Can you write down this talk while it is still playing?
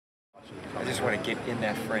just want to get in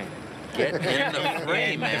that frame. Get in the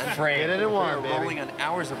frame, man. Get in and warm, We're rolling on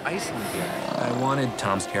hours of Iceland here. I wanted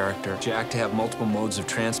Tom's character, Jack, to have multiple modes of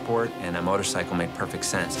transport, and a motorcycle made perfect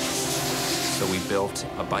sense. So we built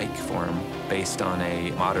a bike for him based on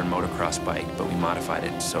a modern motocross bike, but we modified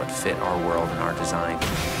it so it fit our world and our design.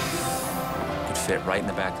 It could fit right in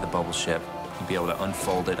the back of the bubble ship. He'd be able to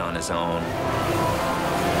unfold it on his own.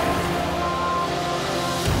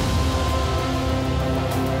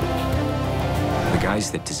 The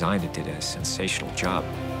guys that designed it did a sensational job.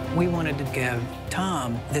 We wanted to give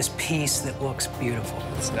Tom this piece that looks beautiful.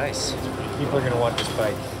 It's nice. People are going to want this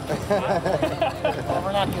bike. Well,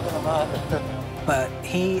 we're not giving him up. But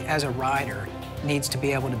he, as a rider, needs to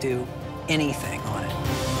be able to do anything on it.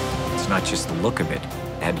 It's not just the look of it.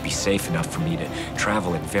 It had to be safe enough for me to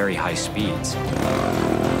travel at very high speeds.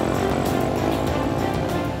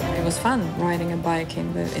 It was fun riding a bike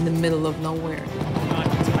in the middle of nowhere.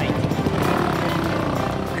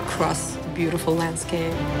 Across a beautiful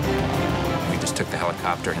landscape. We just took the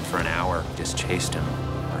helicopter and for an hour just chased him.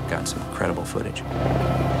 I got some incredible footage.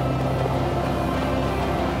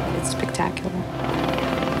 It's spectacular.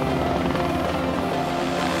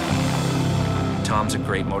 Tom's a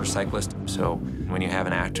great motorcyclist, so when you have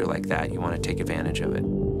an actor like that, you want to take advantage of it.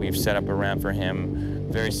 We've set up a ramp for him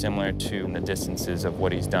very similar to the distances of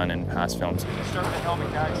what he's done in past films. Start with the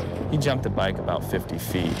helmet, guys. He jumped the bike about 50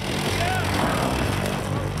 feet.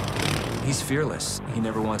 He's fearless. He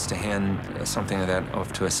never wants to hand something like that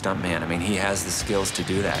off to a stuntman. I mean, he has the skills to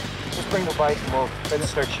do that. Just bring the bike and we'll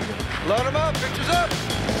start shooting. Load him up, pictures up.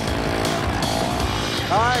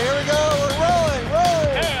 All right, here we go. We're